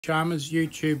Sharma's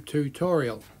YouTube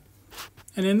tutorial,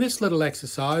 and in this little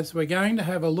exercise we're going to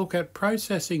have a look at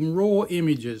processing raw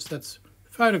images. That's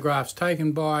photographs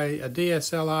taken by a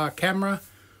DSLR camera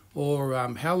or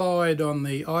halide on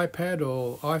the iPad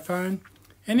or iPhone.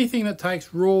 Anything that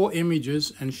takes raw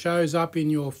images and shows up in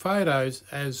your photos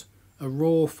as a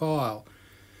raw file.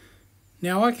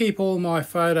 Now I keep all my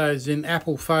photos in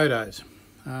Apple Photos.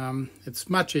 It's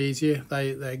much easier.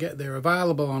 They're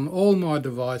available on all my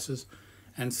devices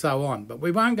and so on, but we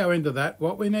won't go into that.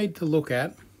 What we need to look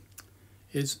at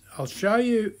is I'll show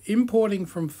you importing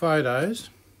from photos.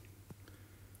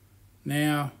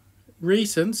 Now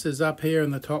recents is up here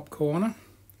in the top corner,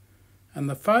 and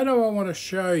the photo I want to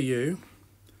show you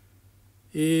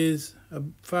is a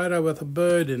photo with a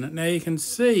bird in it. Now you can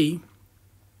see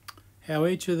how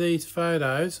each of these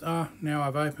photos, now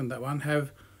I've opened that one,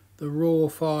 have the raw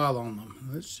file on them.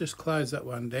 Let's just close that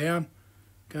one down,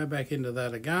 go back into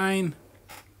that again,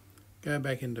 go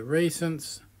back into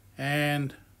recents,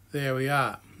 and there we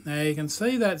are. Now you can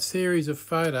see that series of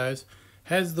photos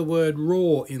has the word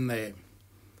raw in there.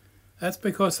 That's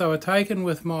because they were taken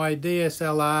with my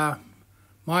DSLR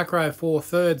Micro Four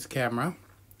Thirds camera,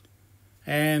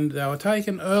 and they were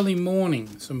taken early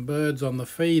morning, some birds on the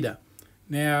feeder.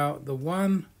 Now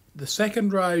the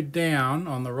second row down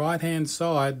on the right hand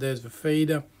side, there's a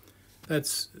feeder.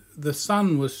 That's the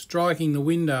sun was striking the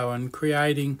window and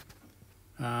creating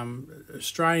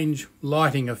strange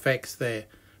lighting effects there,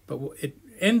 but it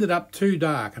ended up too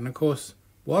dark, and of course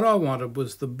what I wanted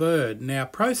was the bird. Now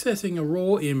processing a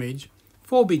raw image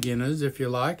for beginners, if you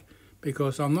like,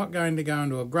 because I'm not going to go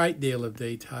into a great deal of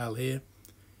detail here,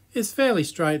 is fairly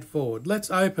straightforward. Let's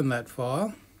open that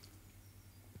file.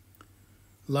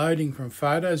 Loading from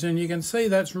photos, and you can see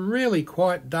that's really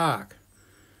quite dark.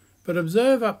 But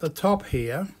observe up the top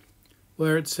here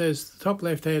where it says, the top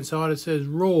left hand side, it says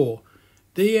raw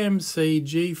DMC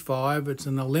G5. It's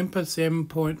an Olympus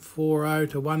M.40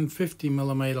 to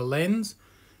 150mm lens,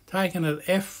 taken at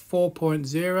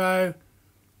f4.0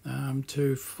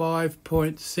 to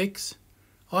 5.6,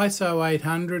 ISO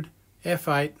 800,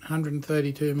 f8,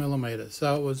 132mm.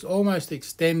 So it was almost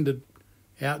extended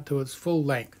out to its full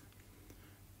length,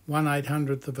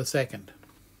 1/800th of a second.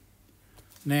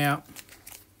 Now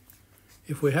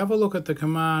if we have a look at the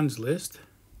commands list,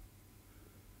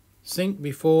 sync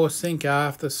before, sync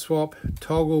after, swap,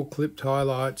 toggle, clipped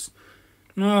highlights.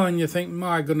 Oh, and you think,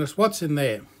 my goodness, what's in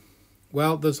there?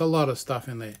 Well, there's a lot of stuff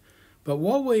in there. But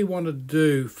what we want to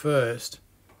do first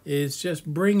is just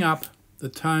bring up the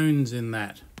tones in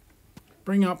that.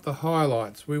 Bring up the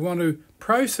highlights. We want to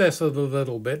process it a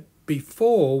little bit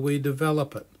before we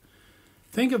develop it.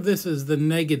 Think of this as the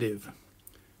negative.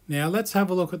 Now let's have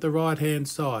a look at the right hand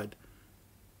side.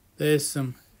 There's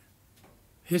some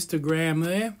histogram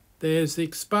there. There's the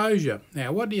exposure.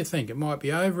 Now what do you think? It might be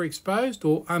overexposed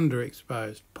or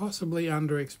underexposed? Possibly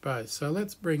underexposed. So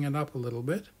let's bring it up a little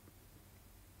bit.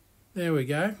 There we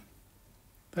go.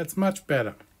 That's much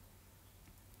better.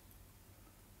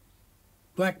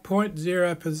 Black point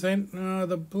 0%.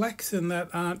 The blacks in that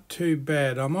aren't too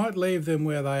bad. I might leave them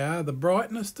where they are. The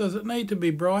brightness, does it need to be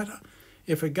brighter?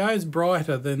 If it goes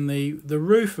brighter, then the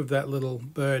roof of that little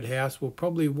birdhouse will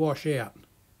probably wash out.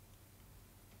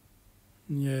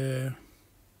 Yeah.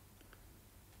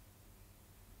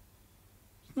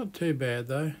 It's not too bad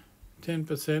though.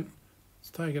 10%. Let's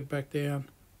take it back down.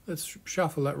 Let's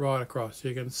shuffle that right across.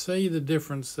 You can see the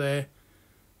difference there.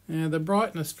 Now the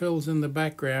brightness fills in the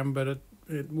background, but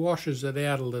it washes it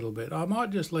out a little bit. I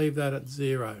might just leave that at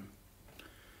 0.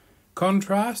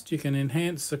 Contrast, you can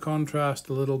enhance the contrast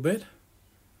a little bit.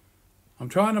 I'm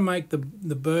trying to make the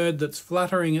bird that's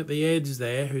fluttering at the edge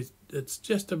there, it's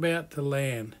just about to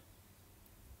land.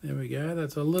 There we go,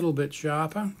 that's a little bit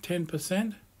sharper,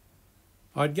 10%.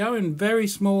 I'd go in very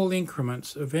small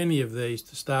increments of any of these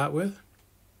to start with.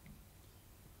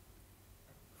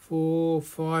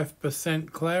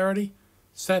 4-5% clarity.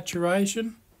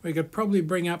 Saturation, we could probably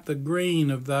bring up the green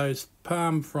of those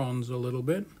palm fronds a little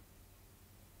bit.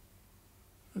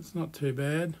 That's not too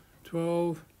bad.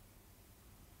 12.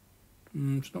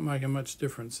 It's not making much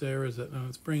difference there, is it? No,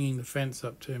 it's bringing the fence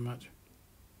up too much.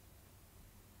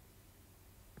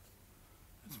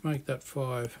 Let's make that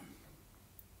 5.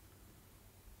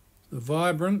 The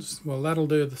vibrance, well, that'll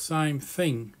do the same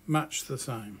thing, much the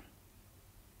same.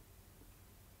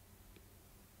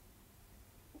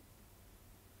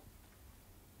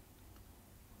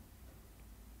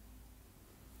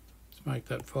 Let's make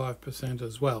that 5%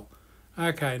 as well.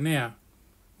 Okay, now,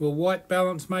 will white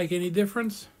balance make any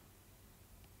difference?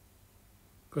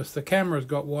 Because the camera's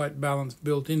got white balance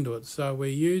built into it, so we're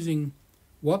using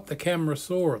what the camera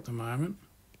saw at the moment.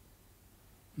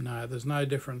 No, there's no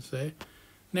difference there.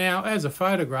 Now, as a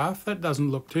photograph, that doesn't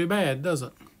look too bad, does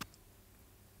it?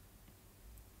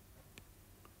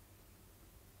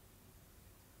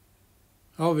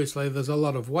 Obviously, there's a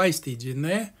lot of wastage in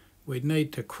there. We'd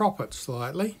need to crop it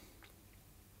slightly.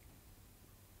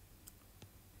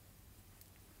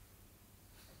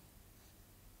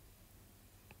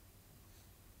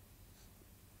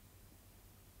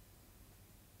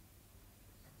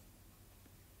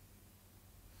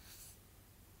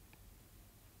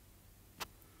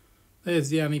 There's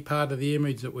the only part of the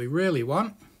image that we really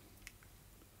want.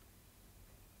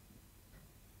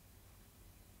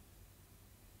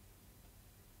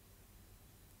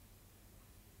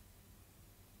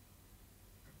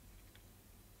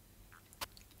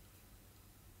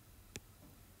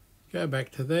 Go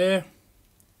back to there.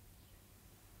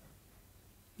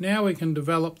 Now we can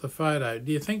develop the photo.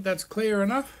 Do you think that's clear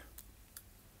enough?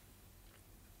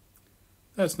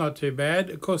 That's not too bad.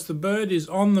 Of course, the bird is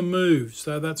on the move,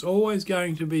 so that's always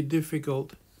going to be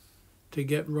difficult to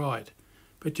get right.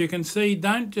 But you can see,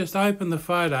 don't just open the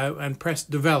photo and press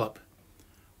develop.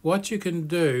 What you can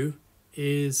do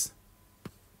is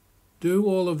do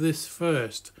all of this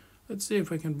first. Let's see if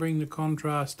we can bring the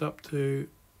contrast up to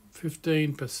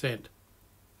 15%.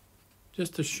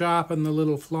 Just to sharpen the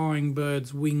little flying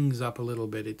bird's wings up a little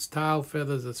bit. Its tail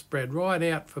feathers are spread right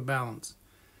out for balance.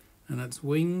 And its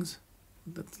wings,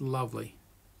 that's lovely.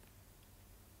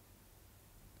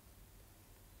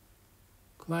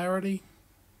 Clarity,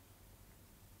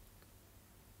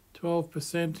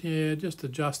 12%, yeah, just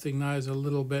adjusting those a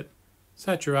little bit.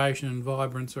 Saturation and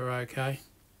vibrance are okay.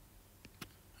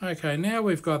 Okay, now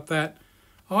we've got that.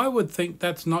 I would think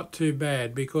that's not too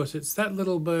bad because it's that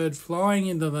little bird flying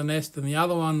into the nest and the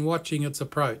other one watching its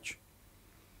approach.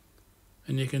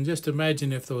 And you can just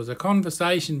imagine if there was a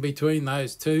conversation between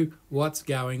those two, what's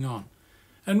going on.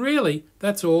 And really,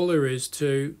 that's all there is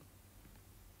to,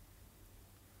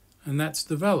 and that's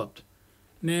developed.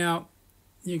 Now,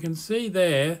 you can see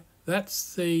there,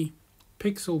 that's the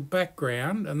pixel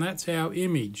background and that's our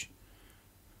image.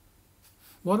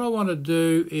 What I want to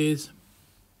do is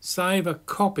save a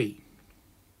copy.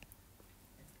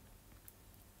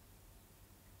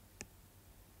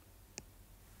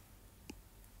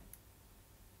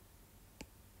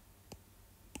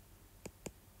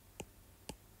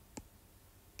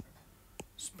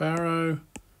 Sparrow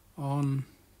on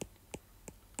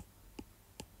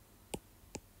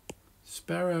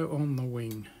the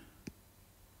wing.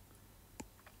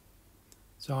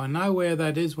 So I know where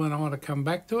that is when I want to come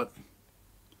back to it.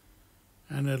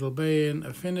 And it'll be in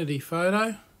Affinity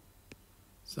Photo.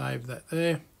 Save that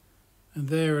there. And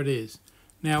there it is.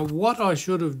 Now what I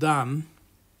should have done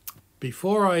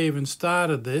before I even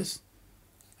started this,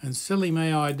 and silly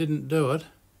me I didn't do it,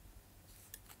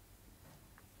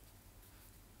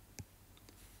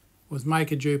 was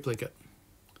make a duplicate.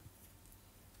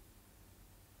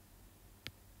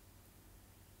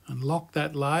 And lock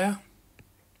that layer.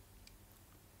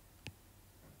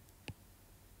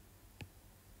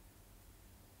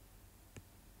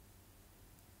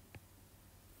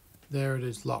 There it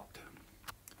is locked.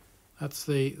 That's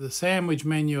the sandwich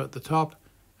menu at the top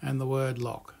and the word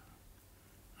lock.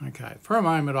 Okay, for a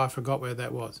moment I forgot where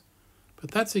that was.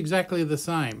 But that's exactly the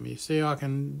same. You see I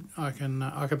can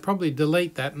probably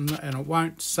delete that and it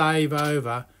won't save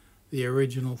over the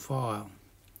original file.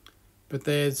 But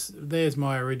there's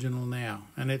my original now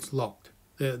and it's locked.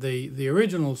 The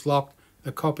original's locked,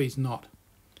 the copy's not.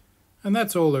 And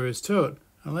that's all there is to it.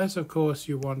 Unless of course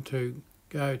you want to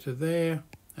go to there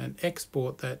and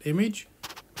export that image,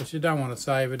 but you don't want to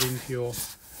save it into your,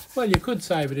 well, you could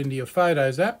save it into your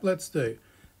Photos app. Let's do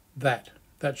that.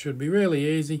 That should be really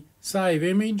easy. Save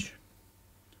image.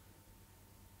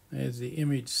 There's the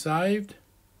image saved.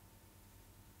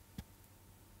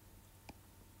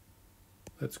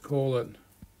 Let's call it,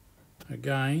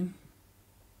 again,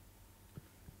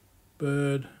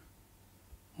 bird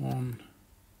on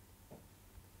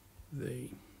the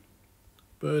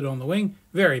wing.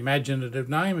 Very imaginative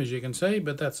name, as you can see,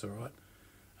 but that's all right.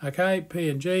 Okay,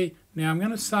 PNG. Now I'm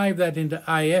going to save that into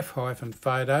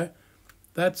AF-photo.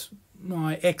 That's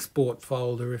my export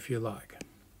folder, if you like.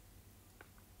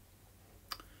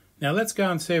 Now let's go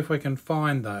and see if we can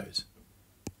find those.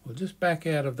 We'll just back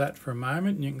out of that for a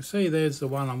moment, and you can see there's the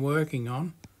one I'm working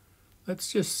on.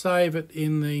 Let's just save it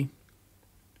in the,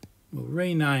 we'll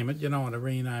rename it. You don't want to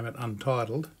rename it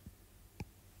untitled.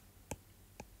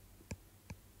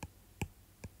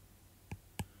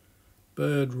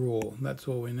 Bird raw, that's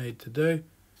all we need to do,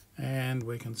 and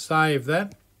we can save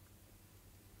that.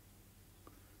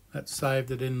 That's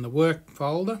saved it in the work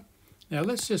folder. Now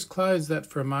let's just close that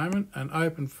for a moment and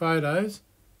open Photos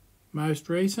most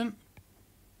recent.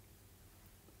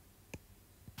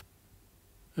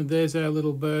 And there's our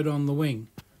little bird on the wing.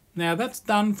 Now that's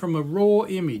done from a raw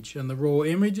image, and the raw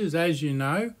images, as you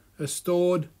know, are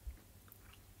stored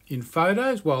in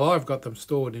Photos. Well, I've got them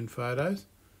stored in Photos.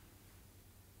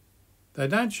 They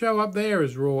don't show up there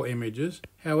as raw images.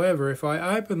 However, if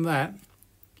I open that,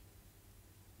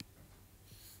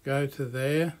 go to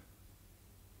there,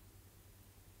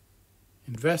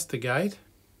 investigate,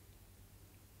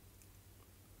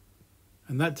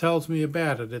 and that tells me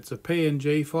about it. It's a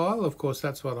PNG file. Of course,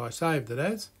 that's what I saved it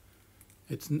as.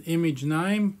 It's an image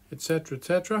name, etc.,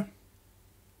 etc.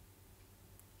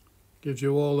 Gives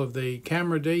you all of the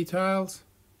camera details.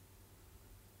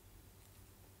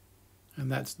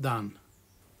 And that's done.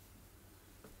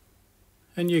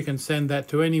 And you can send that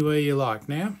to anywhere you like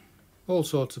now. All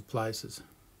sorts of places.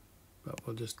 But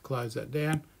we'll just close that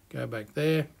down. Go back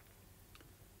there.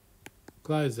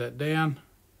 Close that down.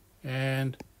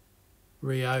 And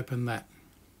reopen that.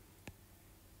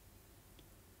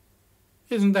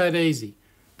 Isn't that easy?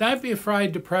 Don't be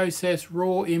afraid to process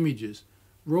raw images.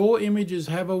 Raw images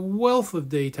have a wealth of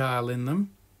detail in them,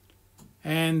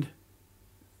 and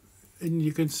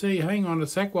you can see, hang on a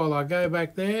sec while I go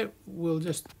back there, we'll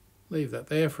just leave that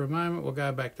there for a moment. We'll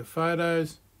go back to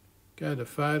Photos, go to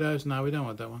Photos, no we don't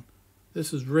want that one.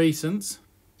 This is Recents,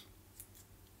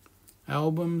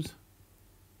 Albums,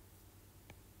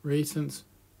 Recents.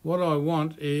 What I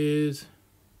want is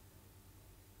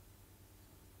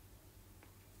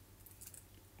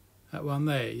that one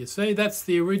there. You see, that's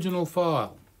the original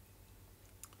file.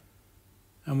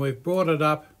 And we've brought it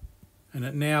up and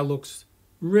it now looks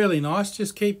really nice.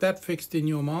 Just keep that fixed in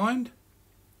your mind.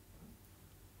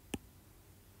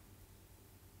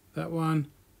 That one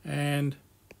and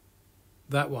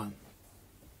that one.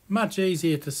 Much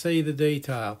easier to see the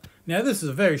detail. Now this is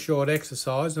a very short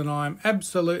exercise, and I'm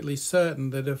absolutely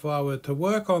certain that if I were to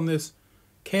work on this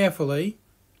carefully,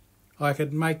 I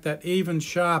could make that even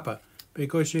sharper,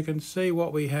 because you can see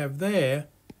what we have there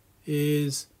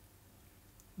is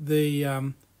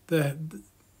the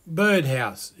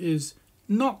birdhouse is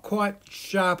not quite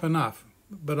sharp enough,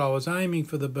 but I was aiming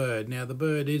for the bird. Now the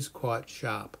bird is quite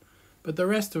sharp, but the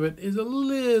rest of it is a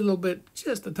little bit,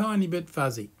 just a tiny bit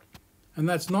fuzzy. And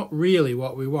that's not really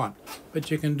what we want. But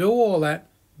you can do all that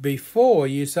before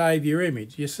you save your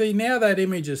image. You see, now that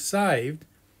image is saved,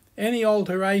 any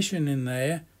alteration in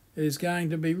there is going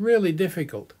to be really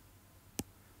difficult.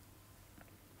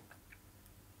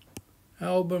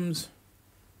 Albums,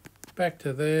 back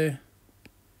to there,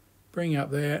 bring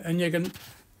up there, and you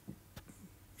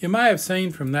may have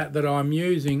seen from that I'm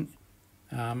using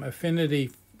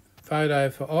Affinity Photo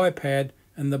for iPad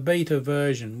and the beta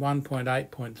version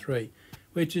 1.8.3,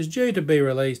 which is due to be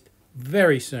released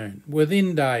very soon,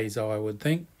 within days I would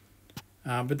think.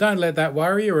 But don't let that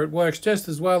worry you, it works just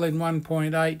as well in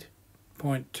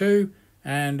 1.8.2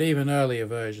 and even earlier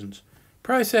versions.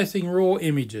 Processing raw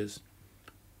images,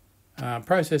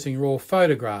 processing raw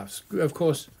photographs. Of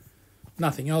course,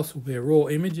 nothing else will be a raw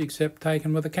image except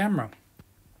taken with a camera.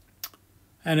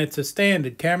 And it's a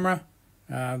standard camera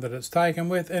that it's taken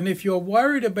with. And if you're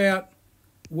worried about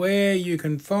where you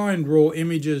can find raw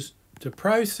images to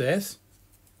process,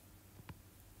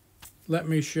 let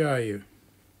me show you.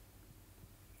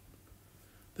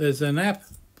 There's an app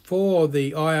for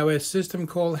the iOS system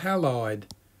called Halide,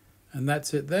 and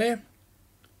that's it there.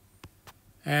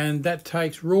 And that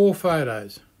takes raw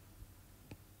photos.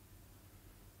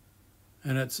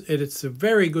 And it's a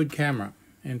very good camera.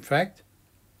 In fact,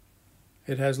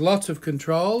 it has lots of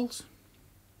controls.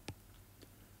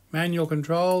 Manual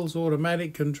controls,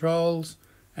 automatic controls,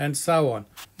 and so on.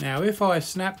 Now if I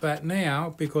snap that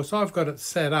now, because I've got it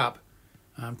set up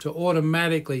to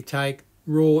automatically take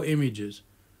raw images,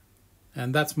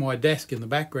 and that's my desk in the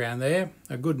background there,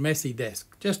 a good messy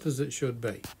desk, just as it should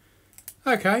be.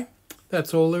 Okay,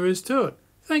 that's all there is to it.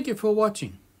 Thank you for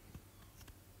watching.